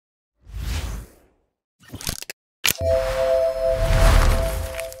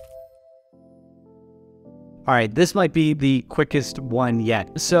All right, this might be the quickest one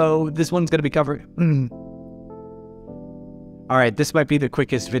yet. So this one's gonna be covered. All right, this might be the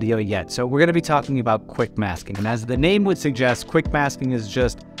quickest video yet. So we're gonna be talking about quick masking. And as the name would suggest, quick masking is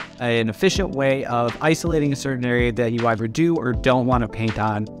just an efficient way of isolating a certain area that you either do or don't wanna paint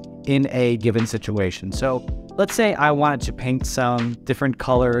on in a given situation. So let's say I wanted to paint some different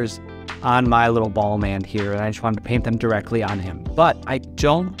colors on my little ball man here, and I just wanted to paint them directly on him. But I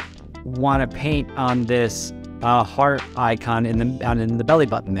don't want to paint on this heart icon in the belly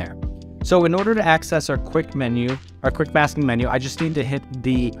button there. So in order to access our quick masking menu, I just need to hit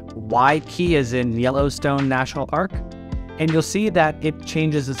the Y key as in Yellowstone National Park, and you'll see that it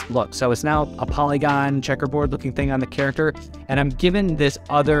changes its look. So it's now a polygon checkerboard looking thing on the character, and I'm given this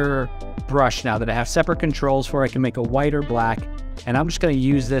other brush now that I have separate controls for. I can make a white or black, and I'm just going to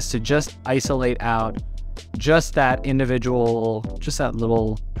use this to just isolate out just that individual, just that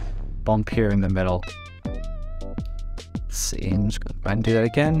little bump here in the middle. Let's see, I'm just going to go ahead and do that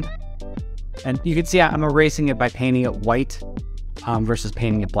again. And you can see I'm erasing it by painting it white versus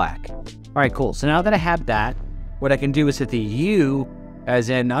painting it black. All right, cool. So now that I have that, what I can do is hit the U as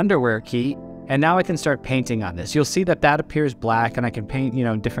in underwear key, and now I can start painting on this. You'll see that that appears black, and I can paint,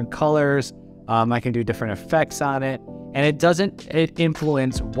 different colors. I can do different effects on it, and it doesn't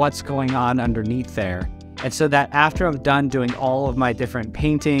influence what's going on underneath there. And so that after I'm done doing all of my different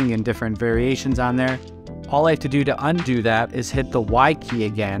painting and different variations on there, all I have to do to undo that is hit the Y key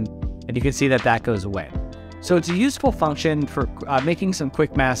again, and you can see that that goes away. So it's a useful function for making some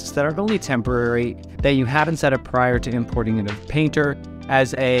quick masks that are only temporary, that you haven't set up prior to importing into Painter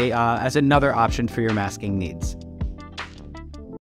as another option for your masking needs.